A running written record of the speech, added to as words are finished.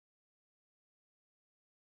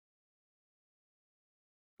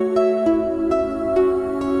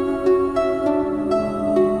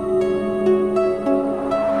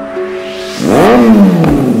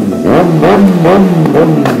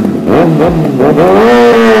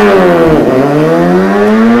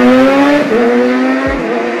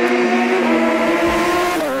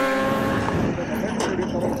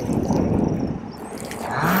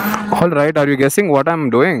Alright, are you guessing what I'm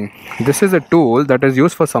doing? This is a tool that is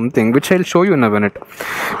used for something which I'll show you in a minute.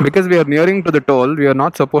 Because we are nearing to the toll, we are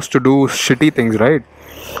not supposed to do shitty things, right?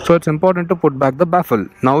 So it's important to put back the baffle.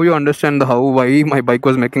 Now you understand why my bike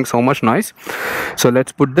was making so much noise. So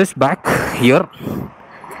let's put this back here.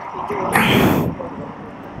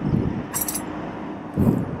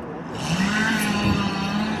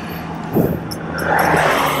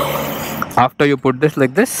 After you put this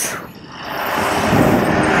like this,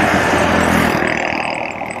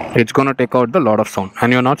 it's gonna take out the lot of sound,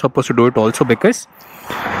 and you're not supposed to do it also because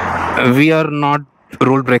we are not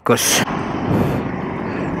rule breakers.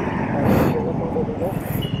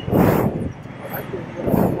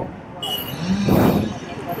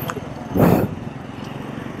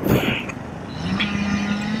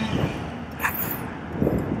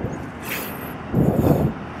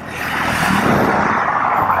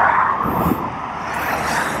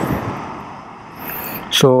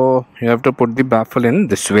 So you have to put the baffle in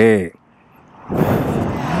this way.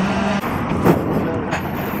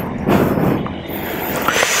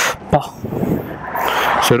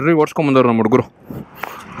 Sherry, what's coming there?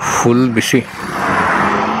 Full busy.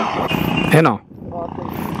 Hey,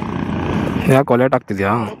 ಯಾಕೆ late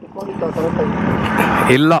ಆಗ್ತಿದ್ಯಾ?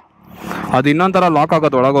 ಇಲ್ಲ, ಅದು ಇನ್ನೊಂಥರ lock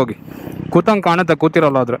ಆಗೋದು ಒಳಗೋಗಿ ಕೂತಂಗೆ ಕಾಣುತ್ತೆ,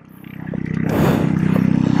 ಕೂತಿರಲ್ಲ ಆದ್ರೆ.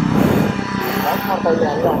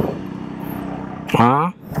 ಹಾಂ,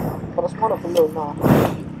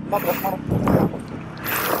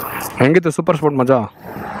 ಹೆಂಗಿತ್ತು super sport ಮಜಾ?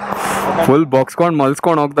 ಫುಲ್ ಬಾಕ್ಸ್ಕೊಂಡು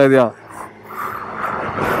ಮಲ್ಸ್ಕೊಂಡು ಹೋಗ್ತಾ ಇದೆಯಾ?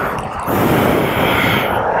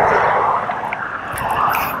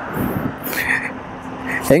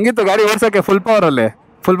 ಹೆಂಗಿತ್ತು ಗಾಡಿ ಓಡ್ಸೋಕ್ಕೆ? ಫುಲ್ ಪವರಲ್ಲಿ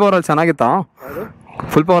ಚೆನ್ನಾಗಿತ್ತಾ?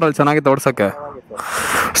 ಫುಲ್ ಪವರಲ್ಲಿ ಚೆನ್ನಾಗಿತ್ತು ಓಡ್ಸೋಕ್ಕೆ?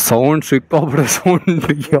 ಸೌಂಡ್ ಸಿಕ್ಕಾಬಿಡೆ, ಸೌಂಡ್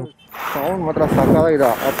ಮಾತ್ರ ಸಾಕಾಗಿದೆ.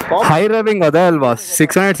 ಹೈ ರೇವಿಂಗ್ ಅದೇ ಅಲ್ವಾ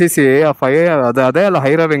 600cc 5 ಅದೇ ಅಲ್ಲ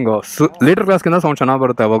ಹೈ ರೇವಿಂಗು. ಲೀಟರ್ ಕ್ಲಾಸ್ಗಿಂತ ಸೌಂಡ್ ಚೆನ್ನಾಗಿ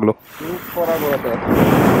ಬರುತ್ತೆ ಯಾವಾಗಲೂ.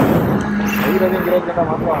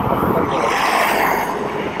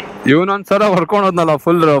 ಇವನೊಂದ್ಸಲ ಹೊರ್ಕೊಂಡು ಹೋದ್ನಲ್ಲ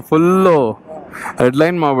ಫುಲ್ಲು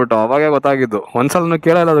ಹೆಡ್ಲೈನ್ ಮಾಡ್ಬಿಟ್ಟು, ಅವಾಗೇ ಗೊತ್ತಾಗಿದ್ದು. ಒಂದ್ಸಲ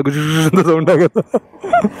ಕೇಳಲ್ಲ, ಅದು ಗುಜು ಸೌಂಡ್ ಆಗುತ್ತೆ.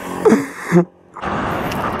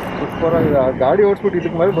 ಗಾಡಿ ಓಡಿಸ್ಬಿಟ್ಟು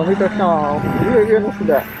ಇದಕ್ಕೆ ಮೇಲೆ ಬಂದಿದ ತಕ್ಷಣ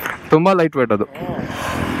ತುಂಬಾ ಲೈಟ್ ವೇಟ್, ಅದು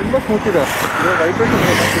ತುಂಬಾ ಸ್ಮೂತ್ ಇದೆ.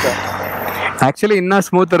 ಆಕ್ಚುಲಿ ಇನ್ನೂ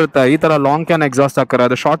ಸ್ಮೂತ್ ಇರುತ್ತೆ. ಈ ತರ ಲಾಂಗ್ ಕ್ಯಾನ್ ಎಕ್ಸಾಸ್ಟ್ ಹಾಕ್ತಾರೆ,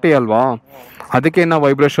 ಅದು ಶಾರ್ಟಿ ಅಲ್ವಾ, ಅದಕ್ಕೆ ಇನ್ನ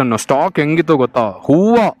ವೈಬ್ರೇಷನ್. ಸ್ಟಾಕ್ ಹೆಂಗಿತ್ತು ಗೊತ್ತಾ?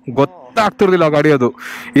 ಗೊತ್ತಾಗ್ತಿರ್ಲಿಲ್ಲ ಗಾಡಿ ಅದು.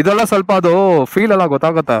 ಇದೆಲ್ಲ ಸ್ವಲ್ಪ ಅದು ಫೀಲ್ ಎಲ್ಲ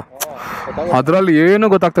ಗೊತ್ತಾಗತ್ತೆ, ಅದ್ರಲ್ಲಿ ಏನು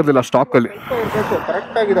ಗೊತ್ತಾಗ್ತಿರ್ಲಿಲ್ಲ ಸ್ಟಾಕ್ ಅಲ್ಲಿ.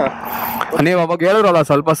 ನೀವು ಅವಾಗ ಹೇಳಿದ್ರಲ್ಲ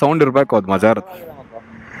ಸ್ವಲ್ಪ ಸೌಂಡ್ ಇರ್ಬೇಕು, ಅದು ಮಜಾ ಇರುತ್ತೆ.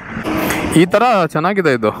 ಈ ತರ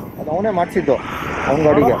ಚೆನ್ನಾಗಿದೆ ಇದು. ಅವನೇ ಮಾಡಿಸಿದ್ದು ಅವನ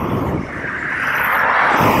ಗಾಡಿಗೆ.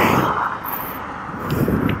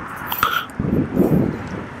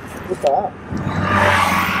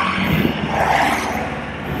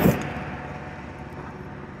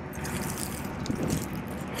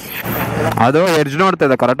 ಅದು ಎಡ್ಜ್ ನೋಡ್ತಾ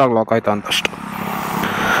ಇದೆ ಕರೆಕ್ಟಾಗಿ ಲಾಕ್ ಆಯ್ತಾ ಅಂತ ಅಷ್ಟು.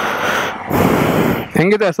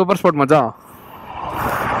 ಹೆಂಗಿದೆ ಸೂಪರ್ ಸ್ಪೋರ್ಟ್ ಮಜಾ?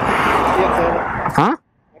 ಹಾಂ,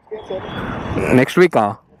 ನೆಕ್ಸ್ಟ್ ವೀಕಾ?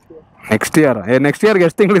 ನೆಕ್ಸ್ಟ್ ಇಯರ್ಗೆ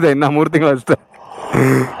ಎಷ್ಟು ತಿಂಗಳಿದೆ? ಇನ್ನು 3 ತಿಂಗಳು ಅಷ್ಟೇ.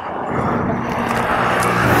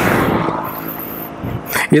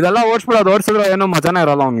 ಇದೆಲ್ಲ ಓಡಿಸಿದ್ರೆ ಏನೋ ಮಜಾನೇ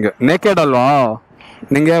ಇರಲ್ಲ ಅವ್ನಿಗೆ. ನೇಕೆಡ್ ಅಲ್ವಾ,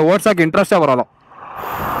 ನಿಂಗೆ ಓಡ್ಸೋಕೆ ಇಂಟ್ರೆಸ್ಟೇ ಬರಲ್ಲ.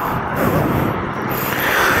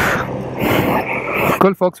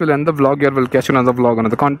 Cool folks, we'll end the vlog here. We'll catch you in another vlog,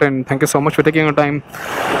 another content. Thank you so much for taking your time.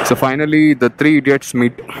 So finally the 3 idiots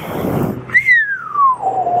meet.